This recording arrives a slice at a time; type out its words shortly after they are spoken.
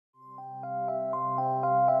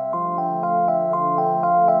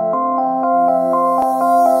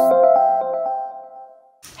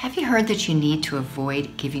heard that you need to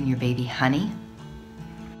avoid giving your baby honey?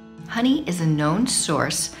 Honey is a known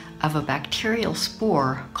source of a bacterial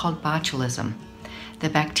spore called botulism. The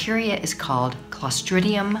bacteria is called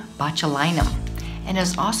Clostridium botulinum and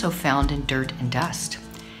is also found in dirt and dust.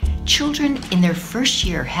 Children in their first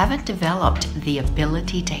year haven't developed the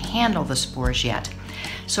ability to handle the spores yet.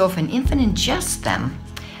 So if an infant ingests them,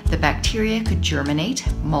 the bacteria could germinate,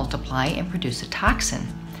 multiply, and produce a toxin.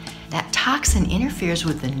 That toxin interferes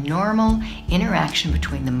with the normal interaction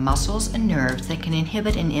between the muscles and nerves that can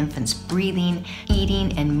inhibit an infant's breathing,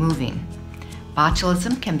 eating, and moving.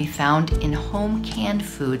 Botulism can be found in home canned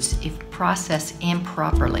foods if processed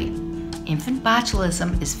improperly. Infant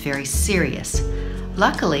botulism is very serious.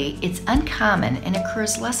 Luckily, it's uncommon and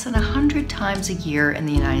occurs less than 100 times a year in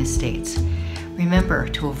the United States. Remember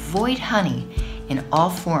to avoid honey in all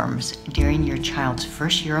forms during your child's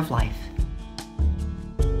first year of life.